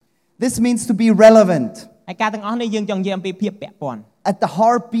This means to be relevant. ហើយការទាំងអស់នេះយើងចង់និយាយអំពីភាពពាក់ព័ន្ធ At the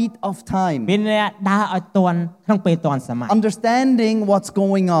heartbeat of time. មានដើរឲ្យទាន់ក្នុងពេលទាន់សម័យ Understanding what's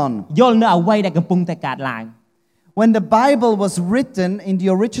going on. យល់នៅអ្វីដែលកំពុងតែកើតឡើង When the Bible was written in the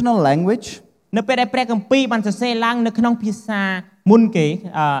original language, នៅពេលដែលព្រះគម្ពីរបានសរសេរឡើងនៅក្នុងភាសាមុនគេ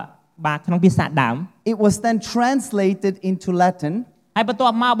បាទក្នុងភាសាដើម it was then translated into Latin, ហើយបន្ទា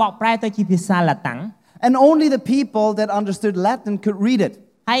ប់មកបកប្រែទៅជាភាសាឡាតាំង and only the people that understood Latin could read it.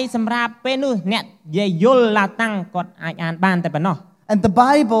 ហើយសម្រាប់ពេលនោះអ្នកនិយាយយល់ឡាតាំងគាត់អាចអានបានតែប៉ុណ្ណោះ And the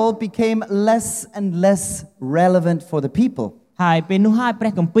Bible became less and less relevant for the people. ហើយពេលនោះហើយព្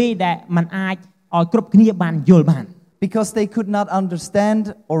រះគម្ពីរដែលมันអាចឲ្យគ្រប់គ្នាបានយល់បាន Because they could not understand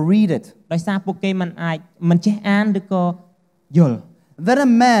or read it. ដោយសារពួកគេមិនចេះអានឬក៏យល់ Then a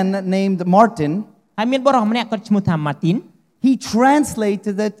man named Martin, ហើយមានបុរសម្នាក់គាត់ឈ្មោះថា Martin he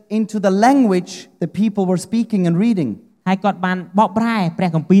translated it into the language the people were speaking and reading. ហើយគាត់បានបកប្រែព្រះ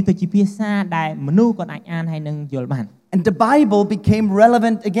គម្ពីរទៅជាភាសាដែលមនុស្សគាត់អាចអានហើយនឹងយល់បាន And the Bible became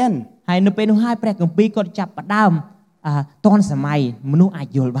relevant again. ហើយនៅពេលនោះហើយព្រះគម្ពីរគាត់ចាប់ផ្ដើមទាន់សម័យមនុស្សអាច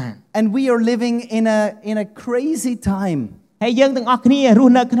យល់បាន And we are living in a crazy time. ហើយយើងទាំងអស់គ្នារ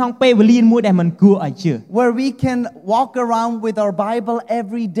ស់នៅក្នុងពេលវេលាមួយដែលមិនគួរឲ្យជឿ Where we can walk around with our Bible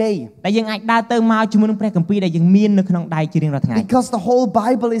every day. ដែលយើងអាចដើរទៅមកជាមួយនឹងព្រះគម្ពីរដែលយើងមាននៅក្នុងដៃជារៀងរាល់ថ្ងៃ Because the whole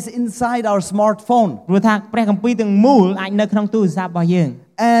Bible is inside our smartphone. ព្រោះថាព្រះគម្ពីរទាំងមូលអាចនៅក្នុងទូរស័ព្ទរបស់យើង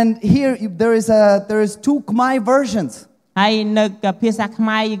And here there is two Khmer versions. ហើយនៅភាសាខ្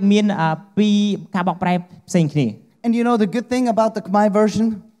មែរមានពីរការបកប្រែផ្សេងគ្នា And you know the good thing about the Khmer version?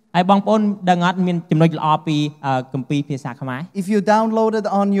 ហើយបងប្អូនដឹងអត់មានចំណុចល្អពីគម្ពីរភាសាខ្មែរ If you download it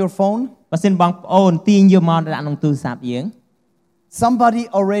on your phone, បើសិនបងប្អូនទាញយកមកដាក់ក្នុងទូរស័ព្ទយើង somebody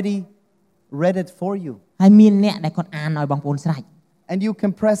already read it for you. ហើយមានអ្នកដែលគាត់អានឲ្យបងប្អូនស្រេច And you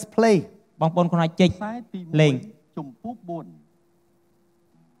can press play. បងប្អូនគ្រាន់តែចុចលេង ជំពូក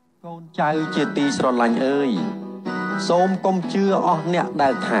4កូនចៅជាទីស្រឡាញ់អើយសូមកុំជឿអស់អ្នកដែ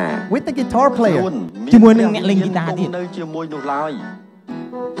លថា With the guitar player. ជាមួយនឹងអ្នកលេងហ្គីតាទៀត នៅជាមួយនោះឡើយ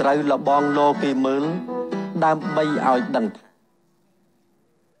ត្រូវលបងលោគេមើលដើម្បីឲ្យដឹងថា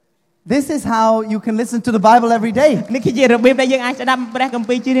This is how you can listen to the Bible every day. នេះគឺជារបៀបដែលយើងអាចស្ដាប់ព្រះគម្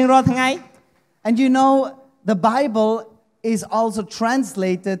ពីរជារៀងរាល់ថ្ងៃ And you know the Bible is also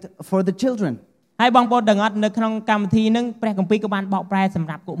translated for the children. ហើយបងប្អូនដឹងអត់នៅក្នុងកម្មវិធីហ្នឹងព្រះគម្ពីរក៏បានបកប្រែសម្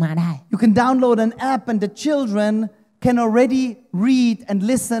រាប់កុមារដែរ You can download an app and the children can already read and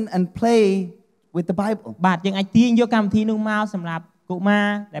listen and play with the Bible. បាទយើងអាចទាញយកកម្មវិធីនោះមកសម្រាប់កុមារ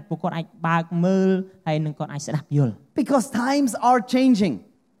ដែលពួកគាត់អាចបើកមើលហើយនឹងគាត់អាចស្ដាប់យល់ Because times are changing.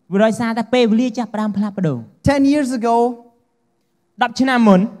 វាដោយសារតែពេលវេលាចាប់ផ្ដើមផ្លាស់ប្ដូរ 10 years ago, 10ឆ្នាំ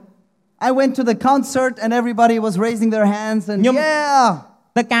មុន I went to the concert and everybody was raising their hands and Nhum- yeah.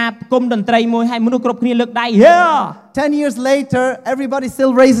 ទៅការប្រគំតន្ត្រីមួយហើយមនុស្សគ្រប់គ្នាលើកដៃ Yeah 10 years later, everybody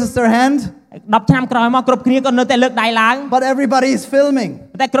still raises their hand, 10ឆ្នាំក្រោយមកគ្រប់គ្នាក៏នៅតែលើកដៃឡើង but everybody is filming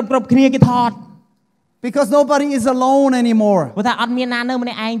តែគ្រប់គ្នាគេថត because nobody is alone anymore. ព្រោះថាអត់មានណានៅម្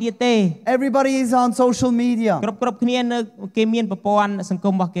នាក់ឯងទៀតទេ Everybody is on social media. គ្រប់គ្នានៅគេមានប្រព័ន្ធសង្គ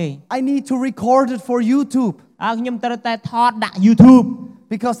មរបស់គេ I need to record it for YouTube ហើយខ្ញុំត្រូវតែថតដាក់ YouTube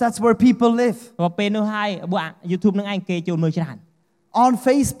because that's where people live. ព្រោះពេលនោះហើយ YouTube នឹងឯងគេចូលមើលច្រើន On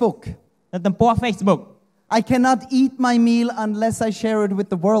Facebook, នៅទំព័រ Facebook I cannot eat my meal unless I share it with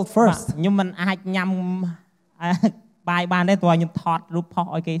the world first. ខ្ញុំមិនអាចញ៉ាំបាយបានទេព្រោះខ្ញុំថតរូបផុស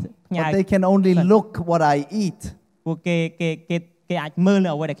ឲ្យគេផ្ញើ But they can only look what I eat. ពួកគេអាចមើលនៅ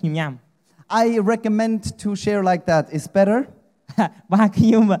អ្វីដែលខ្ញុំញ៉ាំ I recommend to share like that. It's better. បាទខ្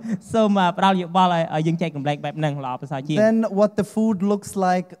ញុំសូមផ្ដល់យោបល់ឲ្យយើងចែករំលែកបែបហ្នឹងល្អប្រសើរជាង Then what the food looks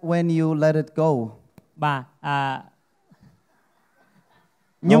like when you let it go. បាទ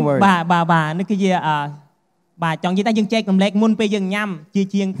ខ្ញុំបាទនេះគឺជាបាទចង់និយាយថាយើងចែករំលែកមុនពេលយើងញ៉ាំជា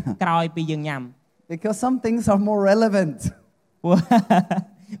ជាងក្រោយពេលយើងញ៉ាំ Because some things are more relevant. ព្រោះ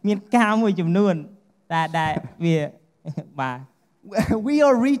មានការមួយចំនួនដែលវាបាទ We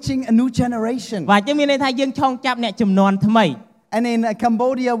are reaching a new generation. បាទយើងមានន័យថាយើងឆោងចាប់អ្នកចំនួនថ្មី And in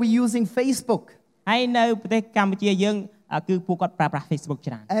Cambodia we're using Facebook. ហើយនៅប្រទេសកម្ពុជាយើងគឺពួកគាត់ប្រើប្រាស់ Facebook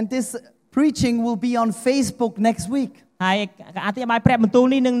ច្រើន And this preaching will be on Facebook next week. ហើយអធិប្បាយព្រះបន្ទូល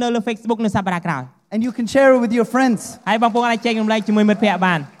នេះនឹងនៅលើ Facebook នៅសប្តាហ៍ក្រោយ And you can share it with your friends. ហើយបងប្អូនអាចចែករំលែកជាមួយមិត្តភ័ក្តិ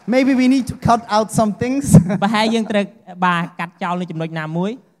បាន Maybe we need to cut out some things. ប្រហែលយើងត្រូវបាទកាត់ចោលនៅចំណុចណាមួ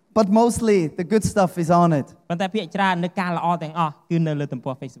យ But mostly the good stuff is on it. ប៉ុន្តែភាគច្រើននៅការល្អទាំងអស់គឺនៅលើទំ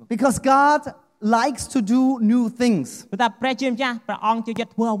ព័រ Facebook Because God likes to do new things. ព្រោះតែព្រះជាម្ចាស់ព្រះអង្គចូលចិត្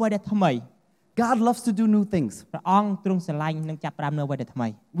តធ្វើអ្វីដែលថ្មី God loves to do new things. ព្រះអង្គទ្រង់ស្រឡាញ់នឹងចាប់ផ្ដើមនៅអ្វីដែលថ្មី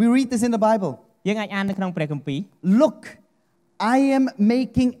We read this in the Bible. យើងអាចអាននៅក្នុងព្រះគម្ពីរ Look, I am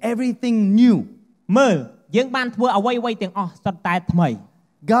making everything new. មើលយើងបានធ្វើអ្វីទាំងអស់សុទ្ធតែថ្មី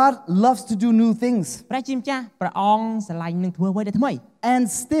God loves to do new things. ព្រះជាម្ចាស់ព្រះអង្គស្រឡាញ់នឹងធ្វើអ្វីដែលថ្មី And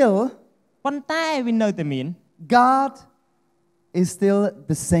still, ប៉ុន្តែវានៅតែមាន God is still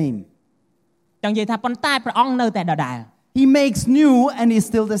the same. ចង់និយាយថាប៉ុន្តែព្រះអង្គនៅតែដដែល He makes new and he's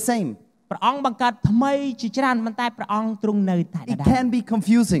still the same. ព្រះអង្គបង្កើតថ្មីជាច្រើនប៉ុន្តែព្រះអង្គទ្រង់នៅតែដ It ដែល can be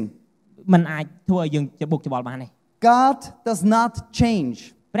confusing. มันអាចធ្វើឲ្យយើងច្បុកច្បល់បានទេ God does not change.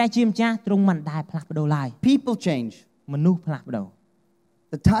 ព្រះជាម្ចាស់ទ្រង់មិនដែលផ្លាស់ប្ដូរឡើយ People change. មនុស្សផ្លាស់ប្ដូរ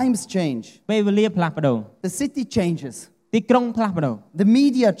The times change. ពេលវេលាផ្លាស់ប្ដូរ The city changes. ទីក្រុងផ្លាស់ប្ដូរ The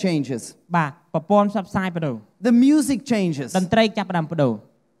media changes. បាទប្រព័ន្ធផ្សព្វផ្សាយប្ដូរ The music changes. តន្ត្រីចាប់ផ្ដើមប្ដូរ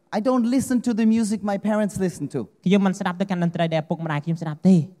I don't listen to the music my parents listen to. ខ្ញុំមិនស្ដាប់ទៅកាន់តន្ត្រីដែលឪពុកម្ដាយខ្ញុំស្ដាប់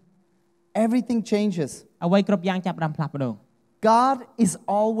ទេ Everything changes. អ្វីគ្រប់យ៉ាងចាប់ផ្ដើមផ្លាស់ប្ដូរ God is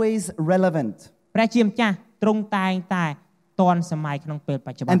always relevant. ព្រះជាម្ចាស់ទ្រង់តែងតែទាន់សម័យក្នុងពេលប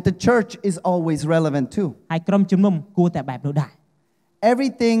ច្ចុប្បន្ន And the church is always relevant too. ហើយក្រុមជំនុំគួរតែបែបនោះដែរ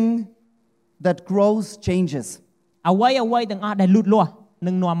Everything that grows changes. អ្វីទាំងអស់ដែលលូតលាស់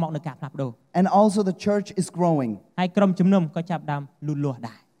នឹងនាំមកនូវការផ្លាស់ប្ដូរ And also the church is growing. ហើយក្រុមជំនុំក៏ចាប់ផ្ដើមលូតលាស់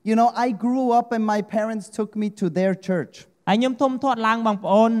ដែរ You know, I grew up and my parents took me to their church. ហើយខ្ញុំធំធាត់ឡើងបងប្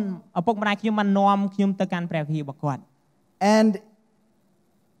អូនឪពុកម្ដាយខ្ញុំបាននាំខ្ញុំទៅកាន់ព្រះវិហាររបស់គាត់ And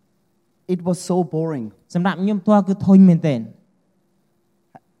it was so boring. សម្រាប់ខ្ញុំផ្ទាល់គឺធុញមែនទែន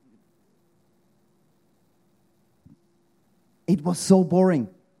It was so boring.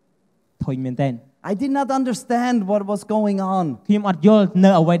 ធុញមែនទែន I did not understand what was going on. ខ្ញុំអត់យល់នៅ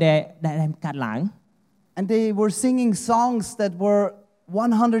អ្វីដែលកាត់ឡើង And they were singing songs that were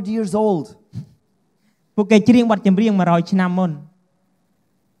 100 years old. ពួកគេច្រៀងបទចម្រៀង100ឆ្នាំមុន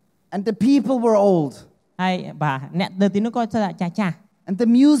And the people were old. ហើយបាទអ្នកទៅទីនោះក៏ចាស់ And the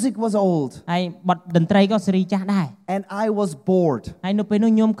music was old. ហើយបទតន្ត្រីក៏សេរីចាស់ដែរ And I was bored. ហើយនៅពេល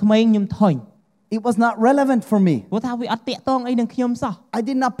នោះខ្ញុំក្មេងខ្ញុំធុញ It was not relevant for me. ព្រោះថាវាអត់តាក់ទងអីនឹងខ្ញុំសោះ I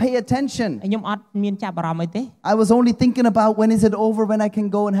did not pay attention. ហើយខ្ញុំអត់មានចាប់អារម្មណ៍អីទេ I was only thinking about when is it over, when I can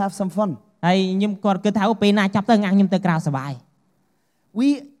go and have some fun. ហើយខ្ញុំគាត់គិតថាពេលណាចាប់ទៅងាក់ខ្ញុំទៅក្រៅសប្បាយ We,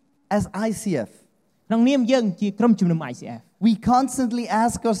 as ICF, ក្នុងនាមយើងជាក្រុមជំនុំ ICF we constantly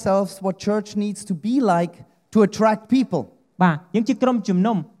ask ourselves what church needs to be like to attract people. បាទយើងជាក្រុមជំ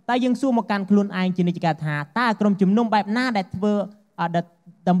នុំតែយើងសួរមកកាន់ខ្លួនឯងជានិច្ចកាលថាតើក្រុមជំនុំបែបណាដែលធ្វើ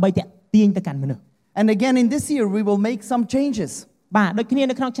ដើម្បីទាក់ទាញទៅកាន់មនុស្ស And again, in this year, we will make some changes បាទដូចគ្នា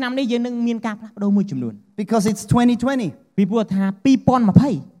នៅក្នុងឆ្នាំនេះយើងនឹងមានការផ្លាស់ប្ដូរមួយចំនួន because it's 2020. ពីព្រោះថា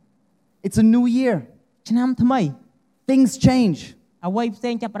2020 It's a new year. ឆ្នាំថ្មី Things change. អ្វីផ្សេ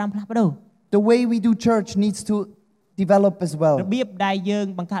ងចាប់ផ្ដើមផ្លាស់ប្ដូរ The way we do church needs to develop as well. របៀបដែលយើង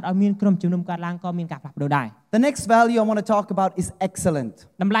បង្កើតឲ្យមានក្រុមជំនុំកើតឡើងក៏មានការផ្លាស់ប្ដូរដែរ The next value I want to talk about is excellent.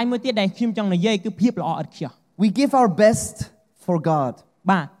 តម្លៃមួយទៀតដែលខ្ញុំចង់និយាយគឺភាពល្អឥតខ្ចោះ We give our best for God.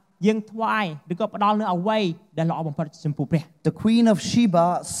 បាទយើងថ្វាយឬក៏ផ្ដល់នូវអ្វីដែលល្អបំផុតចំពោះព្រះ The Queen of Sheba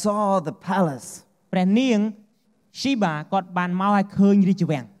saw the palace. ព្រះនាង Sheba គាត់បានមកឲ្យឃើញរាជ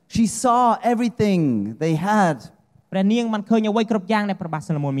វាំង She saw everything they had. ព្រះនាងបានឃើញអ្វីគ្រប់យ៉ាងដែលព្រះបាទ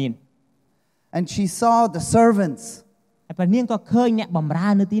សាឡូមោនមាន And she saw the servants, ហើយព្រះនាងក៏ឃើញអ្នកបម្រើ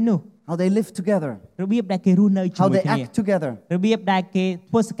នៅទីនោះ how they live together, របៀបដែលគេរស់នៅជា how មួយ they គ្នា act together. របៀបដែលគេ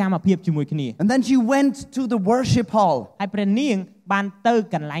ធ្វើសកម្មភាពជាមួយគ្នា And then she went to the worship hall ហើយព្រះនាងបានទៅ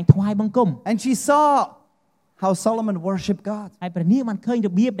កន្លែងថ្វាយបង្គំ and she saw how Solomon worshiped God. ហើយព្រះនាងបានឃើញរ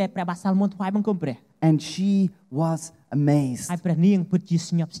បៀបដែលព្រះបាទសាឡូមោនថ្វាយបង្គំព្រះ And she was amazed. ហើយព្រះនាងពិតជា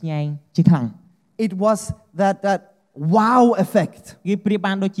ស្ញប់ស្ញែងជាខ្លាំង It was that wow effect. គេប្រៀប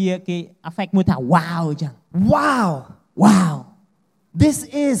បានដូចជាគេ affect មួយថា wow អញ្ចឹង Wow! wow This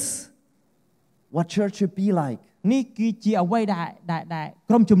is what church should be like. នេះគឺជាអ្វីដែល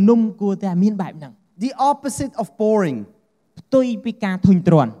ក្រុមជំនុំគួរតែមានបែបហ្នឹង The opposite of boring. ផ្ទុយពីការធុញ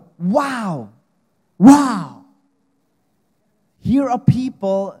ទ្រាន់ Wow! wow Here are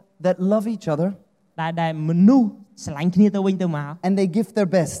people that love each other ដែលមនុស្សស្រឡាញ់គ្នាទៅវិញទៅមក and they give their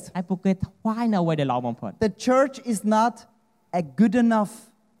best. ហើយពួកគេថ្វាយនៅអ្វីដែលល្អបំផុត The church is not a good enough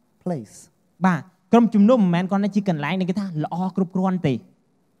place. បាទក្រុមជំនុំមិនមែនគ្រាន់តែជាកន្លែងដែលគេថាល្អគ្រប់គ្រាន់ទេ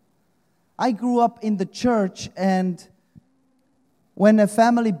I grew up in the church, and when a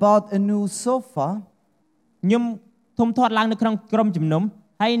family bought a new sofa, ខ្ញុំធំធាត់ឡើងនៅក្នុងក្រុមជំនុំ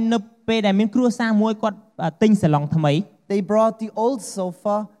ហើយនៅពេលដែលមានគ្រួសារមួយគាត់ទិញសាឡុងថ្មី they brought the old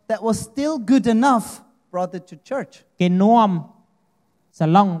sofa that was still good enough, brought it to church. គេនាំសា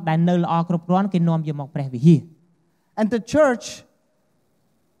ឡុងដែលនៅល្អគ្រប់គ្រាន់គេនាំយកមកព្រះវិហារ And the church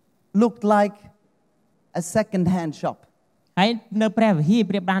looked like a second-hand shop. ហើយនៅព្រះវិហារ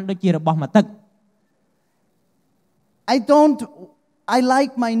ប្រៀបបានដូចជារបស់មកទឹក I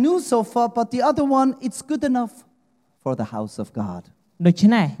like my new sofa, but the other one, it's good enough for the house of God. ដូច្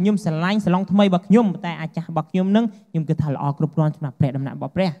នេះខ្ញុំស្រឡាញ់សាឡុងថ្មីរបស់ខ្ញុំតែអាចារ្យរបស់ខ្ញុំនឹងខ្ញុំគិតថាល្អគ្រប់គ្រាន់សម្រាប់ព្រះដំណាក់រប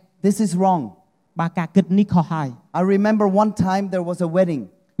ស់ព្រះ This is wrong. បាទការគិតនេះខុសហើយ I remember one time there was a wedding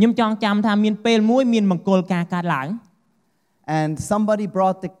ខ្ញុំចង់ចាំថាមានពេលមួយមានមង្គលការកើតឡើង and somebody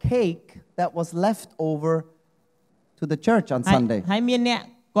brought the cake that was left over to the church on Sunday. ហើយមានអ្នក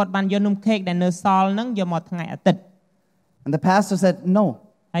គាត់បានយកនំខេកដែលនៅសល់ហ្នឹងយកមកថ្ងៃអាទិត្យ And the pastor said, "No.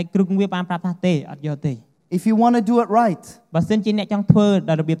 ហើយគ្រូគង្វាលបានប្រាប់ថាទេអត់យកទេ If you want to do it right, បើសិនជាអ្នកចង់ធ្វើ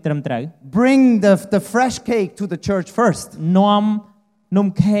ដល់របៀបត្រឹមត្រូវ bring the fresh cake to the church first, នាំនំ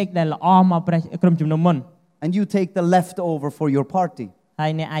ខេកដែលល្អមកព្រះក្រុមជំនុំមុន and you take the leftover for your party." ហើ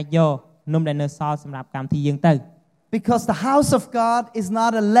យអ្នកអាចយកនំដែលនៅសល់សម្រាប់កម្មវិធីយើងទៅ Because the house of God is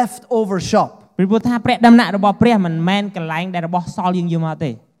not a leftover shop. ពីព្រោះថាព្រះដំណាក់របស់ព្រះមិនមែនកន្លែងដែលរបស់សល់យើងយកមក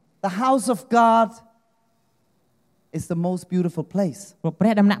ទេ The house of God is the most beautiful place. ព្រោះព្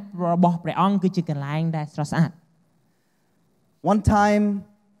រះដំណាក់របស់ព្រះអង្គគឺជាកន្លែងដែលស្រស់ស្អាត One time,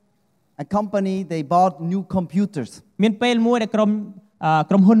 a company, they bought new computers. មានពេលមួយដែលក្រុ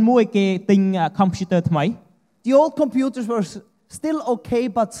មហ៊ុនមួយគេទិញ computer ថ្មី The old computers were still okay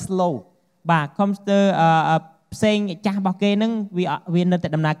but slow. បាទ computer ផ្សេងចាស់របស់គេហ្នឹងវានៅតែ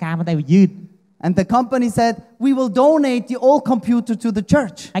ដំណើរការតែវាយឺត And the company said, "We will donate the old computer to the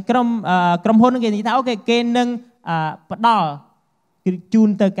church." ហើយក្រុមហ៊ុនហ្នឹងគេនិយាយថាអូខេគេនឹងផ្ដល់គឺជូន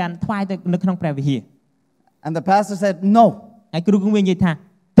ទៅកាន់ថ្វាយទៅនៅក្នុងព្រះវិហារ And the pastor said, "No. ហើយគ្រូគង្វាលនិយាយថា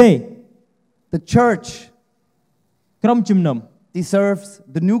ទេ The church ក្រុមជំនុំ deserves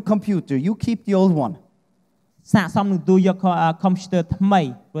the new computer. You keep the old one." សាកសមនឹងទូយក computer ថ្មី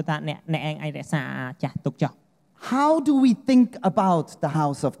ព្រោះថាអ្នកឯងអាចរក្សាចាស់ទុកចុះ How do we think about the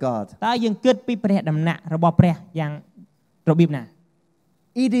house of God? តើយើងគិតពីព្រះដំណាក់របស់ព្រះយ៉ាងរបៀបណា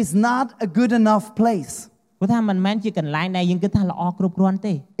It is not a good enough place. ព្រោះថាមិនមែនជាកន្លែងដែលយើងគិតថាល្អគ្រប់គ្រាន់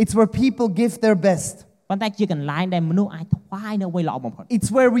ទេ It's where people give their best. ប៉ុន្តែជាកន្លែងដែលមនុស្សអាចថ្វាយនៅអ្វីល្អបំផុត It's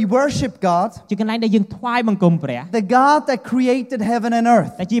where we worship God, ជាកន្លែងដែលយើងថ្វាយបង្គំព្រះ the God that created heaven and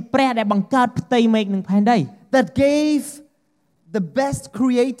earth, តែជាព្រះដែលបង្កើតផ្ទៃមេឃនិងផែនដី that gave the best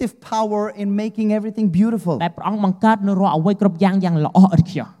creative power in making everything beautiful. ដែលព្រះអង្គបង្កើតនៅរាល់អ្វីគ្រប់យ៉ាងយ៉ាងល្អឥត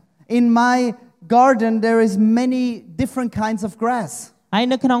ខ្ចោះ In my garden, there is many different kinds of grass. ហើយ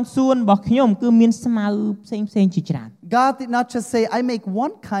នៅក្នុងសួនរបស់ខ្ញុំគឺមានស្មៅផ្សេងជាច្រើន God did not just say, "I make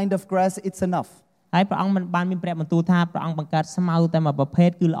one kind of grass, it's enough." ហើយព្រះអង្គមិនបានមានព្រះបន្ទូលថាព្រះអង្គបង្កើតស្មៅតែមួយប្រភេទ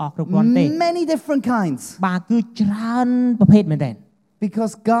គឺល្អគ្រប់គ្រាន់ទេ Many different kinds. បាទគឺច្រើនប្រភេទមែនទែន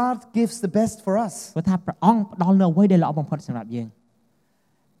Because God gives the best for us. ព្រោះថាព្រះអង្គផ្ដល់នូវអ្វីដែលល្អបំផុតសម្រាប់យើង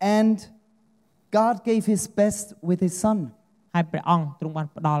And God gave his best with his son. ហើយព្រះអង្គទ្រង់បាន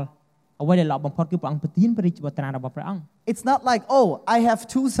ផ្ដល់អ្វីដែលល្អបំផុតគឺព្រះអង្គប្រទានព្រះរាជបុត្រារបស់ព្រះអង្គ It's not like, "Oh, I have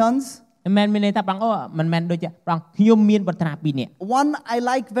 2 sons. មិនមែនមានន័យថាព្រះអង្គមិនមែនដូចព្រះអង្គខ្ញុំមានបុត្រា2នាក់ One I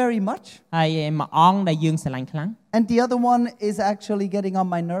like very much, ហើយមួយអង្គដែលយើងស្រឡាញ់ខ្លាំង and the other one is actually getting on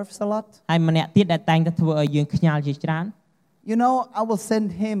my nerves a lot." ហើយម្នាក់ទៀតដែលតែងតែធ្វើឲ្យយើងខ្ញាល់ជាច្រើន You know, I will send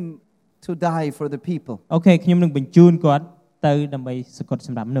him to die for the people. អូខេខ្ញុំនឹងបញ្ជូនគាត់ទៅដើម្បីសគត់ស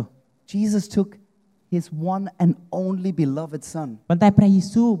ម្រាប់មនុស្ស Jesus took his one and only beloved son ប៉ុន្តែព្រះយេ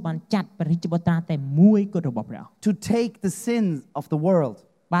ស៊ូវបានចាត់ព្រះរាជបុត្រាតែមួយគត់របស់ព្រះអង្គ to take the sins of the world.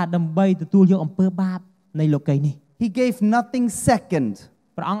 បាទដើម្បីទទួលយកអំពើបាបនៃលោកីយ៍នេះ He gave nothing second.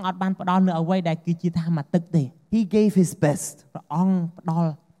 ព្រះអង្គអត់បានផ្ដល់នូវអ្វីដែលគឺជាធម្មទឹកទេ He gave his best. ព្រះអង្គផ្ដល់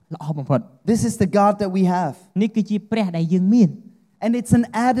ល្អបំផុត This is the God that we have. នេះគឺជាព្រះដែលយើងមាន And it's an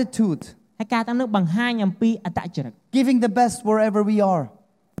attitude, ហើយការទាំងនោះបង្ហាញអំពីអត្តចរិត giving the best wherever we are.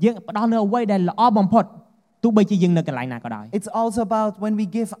 យើងផ្ដល់នូវអ្វីដែលល្អបំផុតទោះបីជាយើងនៅកន្លែងណាក៏ដោយ It's also about when we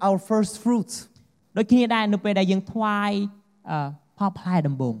give our first fruits, ដូចគ្នាដែរនៅពេលដែលយើងថ្វាយផលផ្លែ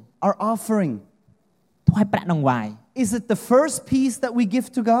ដំបូង our offering. ថ្វាយប្រាក់ដង្វាយ Is it the first piece that we give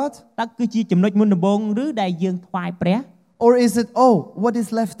to God? តើគឺជាចំណុចមុនដំបូងឬដែលយើងថ្វាយព្រះ Or is it, "Oh, what is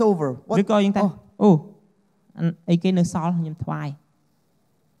left over?" ឬក៏យើងថាអូអីគេនៅសល់ខ្ញុំថ្វាយ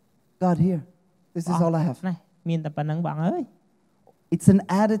God, here. This is all I have. ណាមានតែប៉ុណ្្នឹងបងអើយ It's an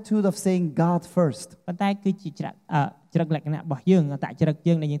attitude of saying God first. ប៉ុន្តែគឺជាចរិតលក្ខណៈរបស់យើងអត្តចរិត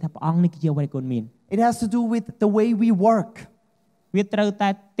យើងដែលយើងថាព្រះអង្គនេះគឺជាអ្វីដែលគុណមាន It has to do with the way we work. វាត្រូវតែ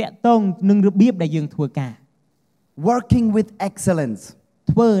តាក់ទងនឹងរបៀបដែលយើងធ្វើការ Working with excellence.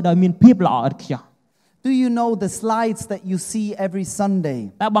 ធ្វើដោយមានភាពល្អឥតខ្ចោះ Do you know the slides that you see every Sunday?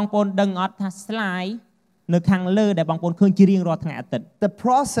 តើបងប្អូនដឹងអត់ថា slide នៅខាងលើដែលបងប្អូនឃើញជារៀងរាល់ថ្ងៃអាទិត្យ The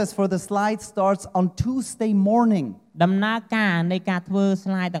process for the slide starts on Tuesday morning. ដំណើរការនៃការធ្វើ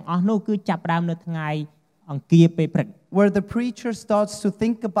slide ទាំងអស់នោះគឺចាប់ផ្ដើមនៅថ្ងៃអង្គារពេលព្រឹក Where the preacher starts to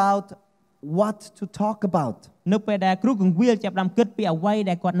think about what to talk about. នៅពេលដែលគ្រូកង្វាលចាប់ផ្ដើមគិតពីអ្វី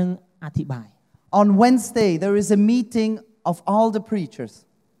ដែលគាត់នឹងអធិប្បាយ On Wednesday, there is a meeting of all the preachers.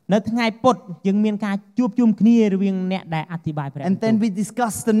 នៅថ្ងៃពុធយើងមានការជួបជុំគ្នារវាងអ្នកដែលអធិប្បាយព្រះ And then we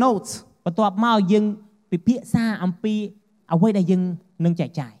discuss the notes. បន្ទាប់មកយើងពិភាក្សាអំពីអ្វីដែលយើងនឹងចែក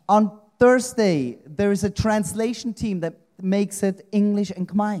ចាយ On Thursday, there is a translation team that makes it English and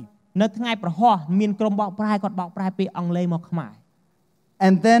Khmer. នៅថ្ងៃប្រហោះមានក្រុមបកប្រែគាត់បកប្រែពីអង់គ្លេសមកខ្មែរ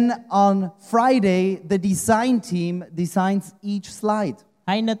And then on Friday, the design team designs each slide.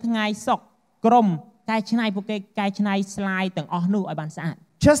 ហើយនៅថ្ងៃសុក្រក្រុមកែច្នៃពួកគេកែច្នៃ slide ទាំងអស់នោះឲ្យបានស្អាត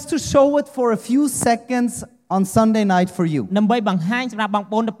Just to show it for a few seconds on Sunday night for you. ដើម្បីបង្ហាញសម្រាប់បង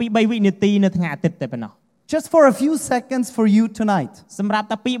ប្អូនទៅ2-3វិនាទីនៅថ្ងៃអាទិត្យតែប៉ុណ្ណោះ Just for a few seconds for you tonight. សម្រាប់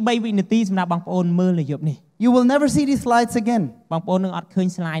តែ2-3វិនាទីសម្រាប់បងប្អូនមើលនៅយប់នេះ You will never see these slides again. បងប្អូននឹងអត់ឃើញ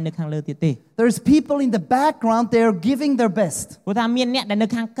slide នៅខាងលើទៀតទេ There's people in the background, they are giving their best. ព្រោះថាមានអ្នកដែលនៅ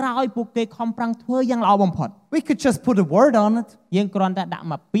ខាងក្រោយពួកគេខំប្រឹងធ្វើយ៉ាងល្អបំផុត We could just put a word on it, យើងគ្រាន់តែដាក់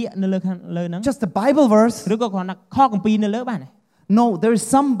មួយពាក្យនៅលើខាងលើហ្នឹង just a Bible verse. ឬក៏គ្រាន់តែខគម្ពីរនៅលើបានទេ No, there's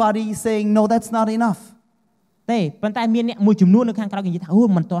somebody saying, no, that's not enough. ទេប៉ុន្តែមានអ្នកមួយចំនួននៅខាងក្រៅគេនិយាយថាអូ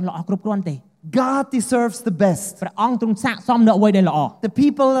មិនទាន់ល្អគ្រប់គ្រាន់ទេ God deserves the best. ព្រះអង្គទ្រង់ស័ក្តិសមនៅអ្វីដែលល្អ The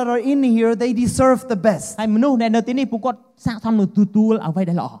people that are in here, they deserve the best. ហើយមនុស្សដែលនៅទីនេះពួកគាត់ស័ក្តិសមនឹងទទួលអ្វី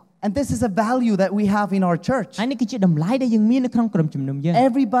ដែលល្អ And this is a value that we have in our church. ហើយនេះគឺជាតម្លៃដែលយើងមាននៅក្នុងក្រុមជំនុំយើង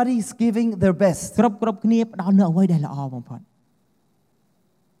Everybody is giving their best. គ្រប់គ្នាផ្ដល់នៅអ្វីដែលល្អបំផុត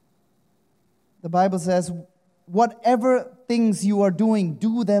The Bible says, whatever things you are doing,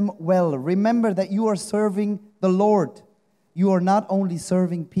 do them well. Remember that you are serving the Lord. You are not only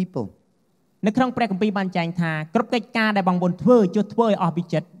serving people. នៅក្នុងព្រះគម្ពីរបានចែងថាគ្រប់កិច្ចការដែលបងប្អូនធ្វើចុះធ្វើឲ្យអស់ពី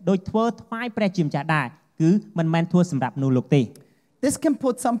ចិត្តដោយធ្វើថ្វាយព្រះជាម្ចាស់ដែរគឺមិនមែនធ្វើសម្រាប់មនុស្សលោកទេ This can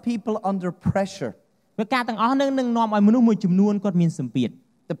put some people under pressure. ព្រោះការទាំងអស់នឹងនឹងនាំឲ្យមនុស្សមួយចំនួនគាត់មានសម្ពាធ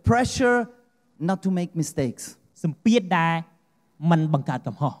The pressure not to make mistakes. សម្ពាធដែលមិនបង្កើត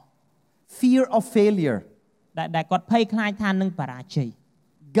កំហុស Fear of failure. ដែលគាត់ភ័យខ្លាចថានឹងបរាជ័យ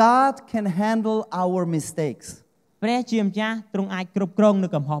God can handle our mistakes. ព្រះជាម្ចាស់ទ្រង់អាចគ្រប់គ្រងនៅ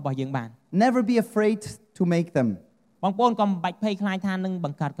កំហុសរបស់យើងបាន Never be afraid to make them. បងប្អូនក៏មិនបាច់ភ័យខ្លាចថានឹងប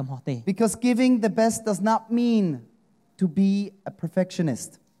ង្កើតកំហុសទេ Because giving the best does not mean to be a perfectionist.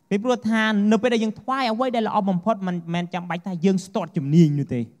 ពីព្រោះថានៅពេលដែលយើងថ្វាយអ្វីដែលល្អបំផុតមិនមែនចាំបាច់ថាយើងស្ទាត់ជំនាញនោះ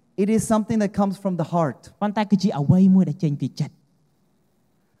ទេ It is something that comes from the heart. ប៉ុន្តែគឺជាអ្វីមួយដែលចេញពីចិត្ត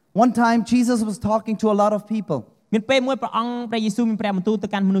One time Jesus was talking to a lot of people. មានពេលមួយព្រះអង្គព្រះយេស៊ូវមានព្រះបន្ទូលទៅ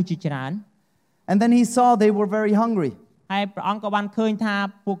កាន់មនុស្សជាច្រើន And then he saw they were very hungry. ហើយព្រះអង្គក៏បានឃើញថា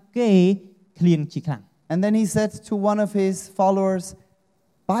ពួកគេឃ្លានជាខ្លាំង And then he said to one of his followers,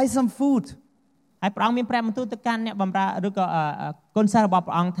 buy some food. ហើយព្រះអង្គមានព្រះបន្ទូលទៅកាន់អ្នកបម្រើឬក៏កូនសិស្សរបស់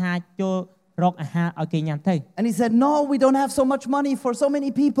ព្រះអង្គថាចូលរកអាហារឲ្យគេញ៉ាំទៅ And he said, no, we don't have so much money for so many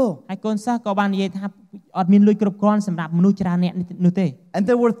people. ហើយកូនសិស្សក៏បាននិយាយថាអត់មានលុយគ្រប់គ្រាន់សម្រាប់មនុស្សច្រើនអ្នកនោះទេ And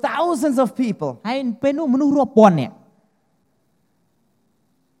there were thousands of people. ហើយពេលនោះមនុស្សរាប់ពាន់អ្នក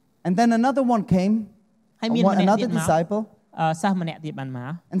And then another one came, ហើយមានម្នាក់ another ទៀតមក disciple, សិស្សម្នាក់ទៀតបានម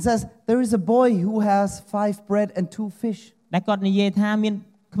ក and says, there is a boy who has 5 bread and 2 fish. ដែលគាត់និយាយថាមាន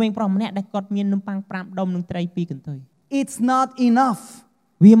ក្មេងប្រុសម្នាក់ដែលគាត់មាននំប៉័ង5ដុំនិងត្រី2កន្ទុយ It's not enough.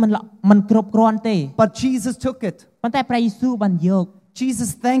 វាមិនគ្រប់គ្រាន់ទេ But Jesus took it. ប៉ុន្តែព្រះយេស៊ូវបានយក Jesus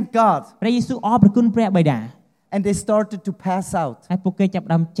thanked God. ព្រះយេស៊ូវអរព្រគុណព្រះបិតា And they started to pass out. ហើយពួកគេចាប់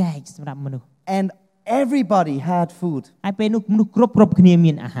ផ្ដើមចែកសម្រាប់មនុស្ស And everybody had food. ហើយពេលនោះមនុស្សគ្រប់គ្នា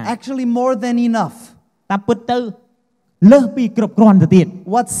មានអាហារ Actually more than enough. តាមពិតទៅលើសពីគ្រប់គ្រាន់ទៅទៀត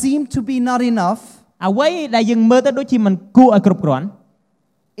What seemed to be not enough, អ្វីដែលយើងមើលទៅដូចជាមិនគួរឲ្យគ្រប់គ្រាន់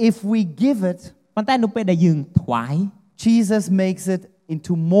if we give it, ប៉ុន្តែនៅពេលដែលយើងថ្វាយ Jesus makes it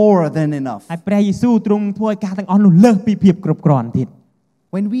into more than enough. ហើយព្រះយេស៊ូវទ្រង់ធ្វើឲ្យការទាំងអស់នោះលើសពីភាពគ្រប់គ្រាន់ទៀត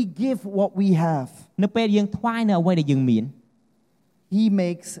When we give what we have, នៅពេលយើងថ្វាយនៅអ្វីដែលយើងមាន He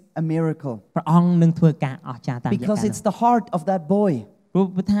makes a miracle. ព្រះអង្គនឹងធ្វើការអស្ចារ្យតាមរយៈ Because ការ it's the heart of that boy. ព្រោះ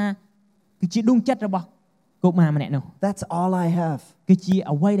ថាគឺជាដួងចិត្តរបស់កុមារម្នាក់នោះ That's all I have. គឺជា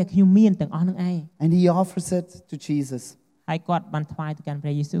អ្វីដែលខ្ញុំមានទាំងអស់នឹងឯង And he offers it to Jesus. ហើយគាត់បានថ្វាយទៅកាន់ព្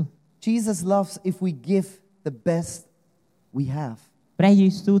រះយេស៊ូវ Jesus loves if we give the best we have. ព្រះយេ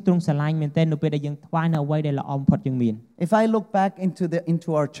ស៊ូវទ្រង់ស្រឡាញ់មែនទែននៅពេលដែលយើងថ្វាយនៅអ្វីដែលល្អបំផុតយើងមាន If I look back into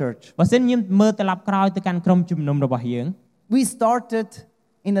our church, បើសិនខ្ញុំមើលត្រឡប់ក្រោយទៅកាន់ក្រុមជំនុំរបស់យើង we started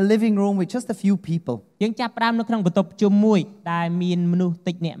in a living room with just a few people. យើងចាប់ផ្ដើមនៅក្នុងបន្ទប់ប្រជុំមួយដែលមានមនុស្ស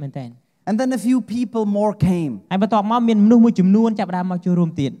តិចអ្នកមែនទែន And then a few people more came. ហើយបន្ទាប់មកមានមនុស្សមួយចំនួនចាប់ផ្ដើមមកចូលរួម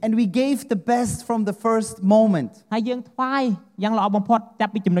ទៀត And we gave the best from the first moment. ហើយយើងថ្វាយយ៉ាងល្អបំផុតចា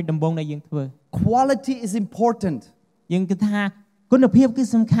ប់ពីចំណុចដំបូងដែលយើងធ្វើ Quality is important. យើងគិតថាគុណភាពគឺ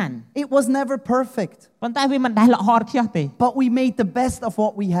សំខាន់ It was never perfect, ប៉ុន្តែវាមិនដែលល្អឥតខ្ចោះទេ but we made the best of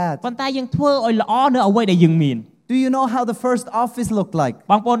what we had. ប៉ុន្តែយើងធ្វើឲ្យល្អនៅអ្វីដែលយើងមាន Do you know how the first office looked like?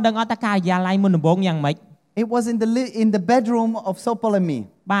 បងប្អូនដឹងអត់ថាការិយាល័យមុនដំបូងយ៉ាងម៉េច It was in the bedroom of Sopal and me.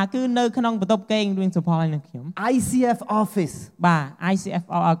 បាទគឺនៅក្នុងបន្ទប់គេងរឿងសុផលហើយនឹងខ្ញុំ ICF office. បាទ ICF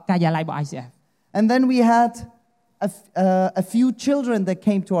ការិយាល័យរបស់ ICF And then we had a few children that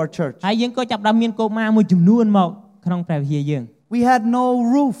came to our church. ហើយយើងក៏ចាប់ផ្ដើមមានកុមារមួយចំនួនមកក្នុងព្រះវិហារយើង We had no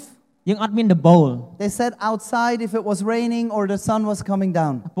roof. យើងអត់មានដំបូល They said outside if it was raining or the sun was coming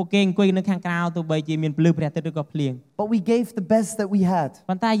down. ពួកគេអង្គុយនៅខាងក្រៅទោះបីជាមានភ្លឺព្រះអាទិត្យឬក៏ភ្លៀង But we gave the best that we had.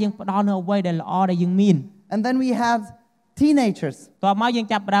 ប៉ុន្តែយើងផ្ដល់នូវអ្វីដែលល្អដែលយើងមាន And then we had teenagers. តោះមកយើង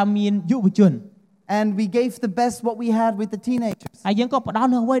ចាប់ផ្ដើមមានយុវជន And we gave the best what we had with the teenagers. ហើយយើងក៏ផ្ដល់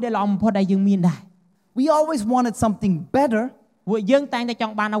នូវអ្វីដែលល្អបំផុតដែលយើងមានដែរ We always wanted something better, ពួកយើងតែងតែច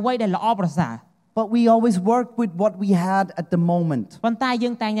ង់បានអ្វីដែលល្អប្រសើរ but we always worked with what we had at the moment. ប៉ុន្តែយើ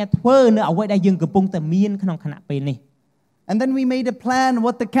ងតែងតែធ្វើនៅអ្វីដែលយើងកំពុងតែមានក្នុងខណៈពេលនេះ And then we made a plan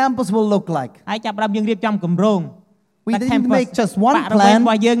what the campus will look like. ហើយចាប់ផ្ដើមយើងរៀបចំគម្រោង We didn't campus make just one បរិវេណ plan. រ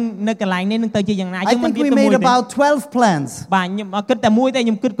បស់យើងនៅកន្លែងនេះនឹងទៅជាយ៉ាងណា I យើងមិន think រៀប we តែមួយ made ទេ about 12 plans. បាទខ្ញុំអត់គិតតែមួយទេខ្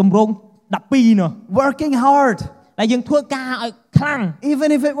ញុំគិតគម្រោង12នោះ Working hard, តែយើងធ្វើការឲ្យខ្លាំង even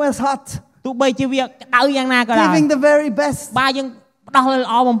if it was hot, ទោះបីជាវាក្តៅយ៉ាងណាក៏ដោយ giving the very best. បាទយើងផ្ដោះលើល្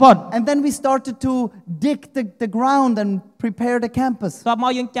អបំផុត And then we started to dig the ground and prepare the campus. តោះម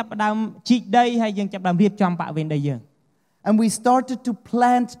កយើងចាប់ផ្ដើមជីកដីហើយយើងចាប់ផ្ដើមរៀបចំបរិវេណដីយើង And we started to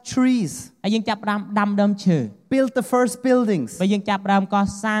plant trees, ហើយយើងចាប់ផ្ដើមដាំដើមឈើ build the first buildings. ហើយយើងចាប់ផ្ដើមក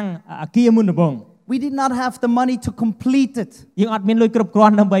សាងអគារមុនដំបូង We did not have the money to complete it, យើងអត់មានលុយគ្រប់គ្រា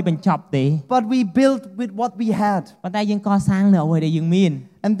ន់ដើម្បីបញ្ចប់ទេ but we built with what we had. ប៉ុន្តែយើងកសាងនៅអ្វីដែលយើងមាន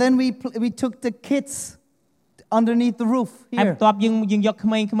And then we took the kids underneath the roof ហើយ here. បន្ទាប់យើងយកក្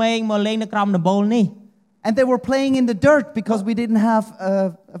មេងៗមកលេងនៅក្រោមដំបូលនេះ And they were playing in the dirt because we didn't have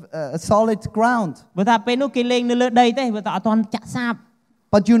a solid ground. បើថាពេលនោះគេលេងនៅលើដីទេបើថាអត់ទាន់ចាក់សាប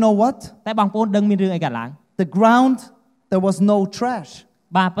But you know what? តែបងប្អូនដឹងមានរឿងអីកើតឡើង The ground, there was no trash.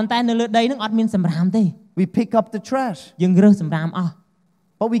 បាទប៉ុន្តែនៅលើដីហ្នឹងអត់មានសម្រាមទេ We pick up the trash. យើងរើសសម្រាមអស់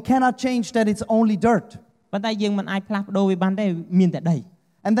But we cannot change that it's only dirt. ប៉ុន្តែយើងមិនអាចផ្លាស់ប្ដូរវាបានទេមានតែដី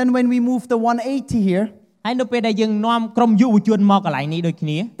And then when we moved the 180 here, ហើយនៅពេលដែលយើងនាំក្រុមយុវជនមកកន្លែងនេះដូចគ្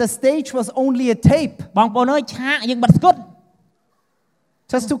នា the stage was only a tape. បងប្អូនអើយឆាកយើងបិទស្គុត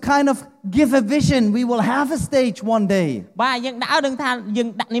Just to kind of give a vision, we will have a stage one day. បាទយើងដាក់ដឹងថាយើង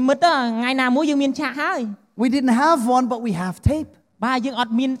ដាក់និមិត្តថ្ងៃណាមួយយើងមានឆាកហើយ We didn't have one, but we have tape. បាទយើងអ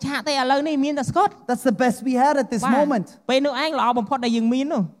ត់មានឆាកទេឥឡូវនេះមានតែស្គុត That's the best we had at this បាទ moment. ពេលនោះឯងល្អបំផុតដែលយើងមាន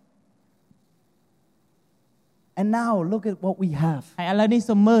នោះ And now look at what we have. ហើយឥឡូវនេះ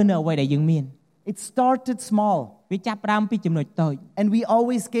សូមមើលនៅអ្វីដែលយើងមាន It started small, វាចាប់ផ្ដើមពីចំណុចតូច and we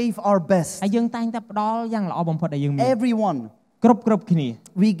always gave our best. ហើយយើងតែងតែផ្ដល់យ៉ាងល្អបំផុតដែលយើងមាន Everyone, គ្រប់គ្នា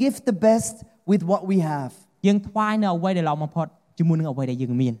we give the best with what we have. យើងថ្វាយនៅអ្វីដែលល្អបំផុតជាមួយនឹងអ្វីដែលយើ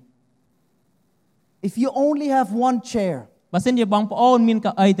ងមាន If you only have one chair, បើសិនជាបងប្អូនមាន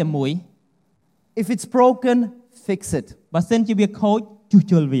កៅអីតែមួយ if it's broken, fix it. បើសិនជាវាខូចជួស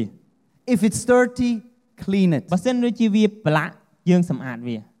ជុលវា If it's dirty, clean it. បើសិនជាវាប្រឡាក់យើងសម្អាត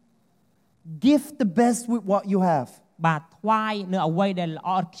វា Give the best with what you have. បាទថ្វាយនៅអ្វីដែលល្អ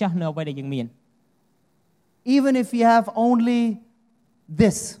ឥតខ្ចោះនៅអ្វីដែលយើងមាន Even if you have only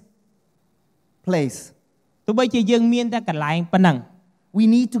this place, ទោះបីជាយើងមានតែកន្លែងប៉ុណ្ណឹង we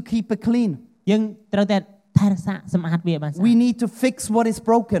need to keep it clean. យើងត្រូវតែថែរក្សាសម្អាតវាបានស្អាត We need to fix what is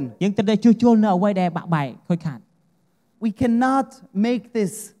broken. យើងត្រូវតែជួសជុលនៅអ្វីដែលបាក់បែកខូចខាត We cannot make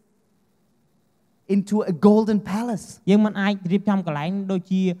this into a golden palace. យើងមិនអាចរៀបចំកន្លែងដូច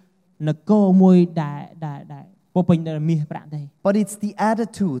ជានគរមួយដែលពោពេញដោយមាសប្រាក់ទេ But it's the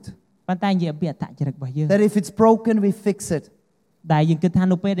attitude ប៉ុន្តែនិយាយពីអត្តចរិតរបស់យើង that if it's broken, we fix it. ដែលយើងគិតថា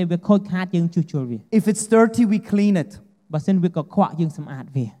នៅពេលដែលវាខូចខាតយើងជួសជុលវា If it's dirty, we clean it បើសិនវាកខ្វក់យើងសម្អាត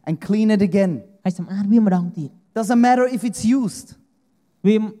វា and clean it again. ហើយសម្អាតវាម្ដងទៀត Doesn't matter if it's used.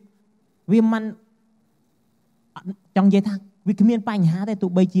 វាមិនចង់និយាយថាវាគ្មានបញ្ហាទេទោះ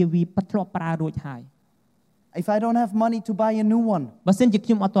បីជាវាប៉ាត់ធ្លាប់ប្រើរួចហើយ If I don't have money to buy a new one, បើសិនជាខ្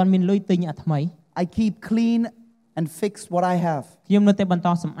ញុំអត់ទាន់មានលុយទិញអាថ្មី I keep clean and fix what I have. ខ្ញុំនៅតែបន្ត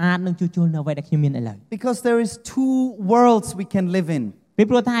សម្អាតនិងជួសជុលនៅអ្វីដែលខ្ញុំមានឥឡូវ Because there is two worlds we can live in. ពី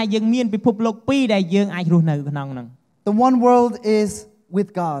ព្រោះថាយើងមានពិភពលោកពីរដែលយើងអាចរស់នៅក្នុងហ្នឹង The one world is with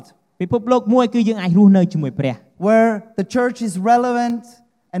God, ពិភពលោកមួយគឺយើងអាចរស់នៅជាមួយព្រះ where the church is relevant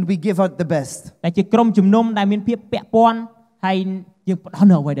and we give out the best. ដែលជាក្រុមជំនុំដែលមានភាពពាក់ព័ន្ធហើយយើងផ្ដល់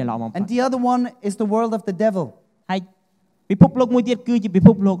នៅអ្វីដែលល្អបំផុត And the other one is the world of the devil, ហើយពិភពលោកមួយទៀតគឺជាពិភ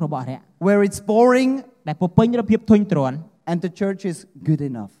ពលោករបស់រាក់ where it's boring ដែលពោពេញដោយភាពធុញទ្រាន់ and the church is good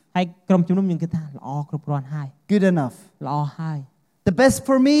enough. ហើយក្រុមជំនុំយើងគិតថាល្អគ្រប់គ្រាន់ហើយ Good enough. ល្អហើយ The best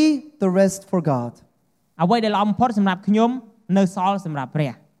for me, the rest for God. អ្វីដែលល្អបំផុតសម្រាប់ខ្ញុំនៅសល់សម្រាប់ព្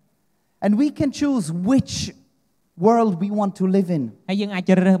រះ And we can choose which world we want to live in. ហើយយើងអាច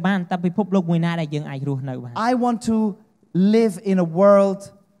ជ្រើសរើសបានតើពិភពលោកមួយណាដែលយើងអាចរស់នៅបាន I want to live in a world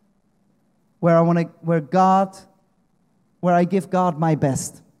where I give God my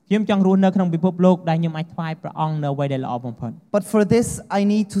best. ខ្ញុំចង់រស់នៅក្នុងពិភពលោកដែលខ្ញុំអាចថ្វាយព្រះអង្គនៅអ្វីដែលល្អបំផុត But for this, I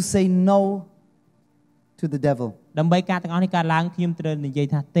need to say no to the devil ដើម្បីការទាំងអស់នេះកើតឡើងខ្ញុំត្រូវនិយាយ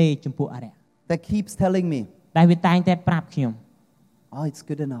ថាទេចំពោះអរិយ that keeps telling me, ដែលវាតែងតែប្រាប់ខ្ញុំ oh, it's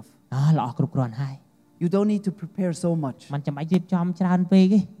good enough. ល្អគ្រប់គ្រាន់ហើយ You don't need to prepare so much. មិនចាំបាច់រៀបចំច្រើនពេក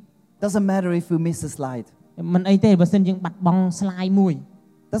ទេ Doesn't matter if we miss a slide. មិនអីទេបើសិនយើងបាត់បង់ slide មួយ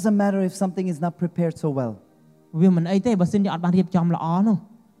Doesn't matter if something is not prepared so well. វាមិនអីទេបើសិនយើងអត់បានរៀបចំល្អនោះ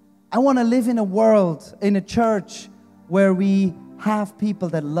I want to live in a world, in a church, where we have people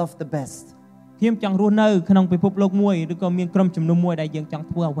that love the best. ខ្ញុំចង់រស់នៅក្នុងពិភពលោកមួយឬក៏មានក្រុមជំនុំមួយដែលយើងចង់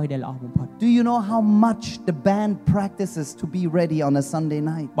ធ្វើអ្វីដែលល្អបំផុត Do you know how much the band practices to be ready on a Sunday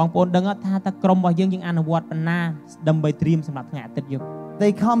night? បងប្អូនដឹងអត់ថាតើក្រុមរបស់យើងអនុវត្តបណ្ណាដើម្បីត្រៀមសម្រាប់ថ្ងៃអាទិត្យយប់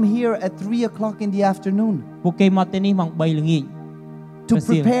They come here at 3 o'clock in the afternoon ពួកគេមកទីនេះម៉ោង3ល្ងាច to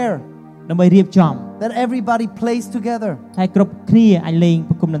prepare ដើម្បីរៀបចំ that everybody plays together, ហើយគ្រប់គ្នាអាចលេង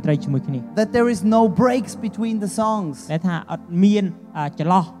ប្រគំតន្ត្រីជាមួយគ្នា that there is no breaks between the songs. ដែលថាអត់មានច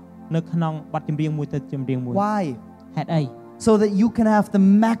ន្លោះនៅក្នុងបទចម្រៀងមួយទៅចម្រៀងមួយ Why? ហេតុអី So that you can have the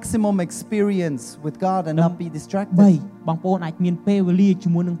maximum experience with God and not be 3 distracted. បងប្អូនអាចមានពេលវេលាជា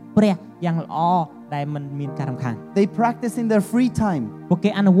មួយនឹងព្រះយ៉ាងល្អដែលមិនមានការរំខាន They practice in their free time. ពួកគេ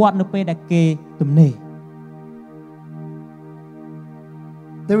អនុវត្តនៅពេលដែលគេទំនេរ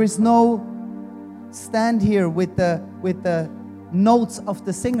There is no stand here with the notes of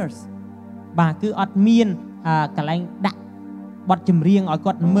the singers. បាទគឺអត់មានកន្លែងដាក់បទចម្រៀងឲ្យ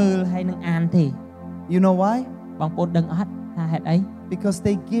គាត់មើលហើយនឹងអានទេ You know why? បងប្អូនដឹងអត់ថាហេតុអី Because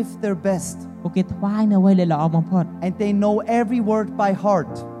they give their best ពួកគេថ្វាយនៅអ្វីដែលល្អបំផុត and they know every word by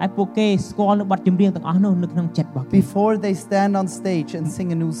heart ហើយពួកគេស្គាល់នៅបទចម្រៀងទាំងអស់នោះនៅក្នុងចិត្តរបស់គេ before they stand on stage and sing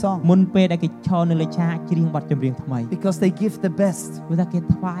a new song. មុនពេលដែលគេឈរនៅលើឆាកច្រៀងបទចម្រៀងថ្មី Because they give the best. ព្រោះថាគេ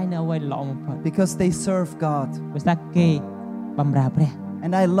ថ្វាយនៅអ្វីដែលល្អបំផុត Because they serve God. ព្រោះថាគេបម្រើព្រះ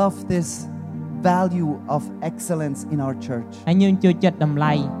And I love this value of excellence in our church. ហើយយើងចូលចិត្តតម្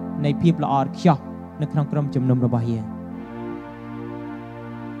លៃនៃភាពល្អឥតខ្ចោះនៅក្នុងក្រុមជំនុំរបស់យើង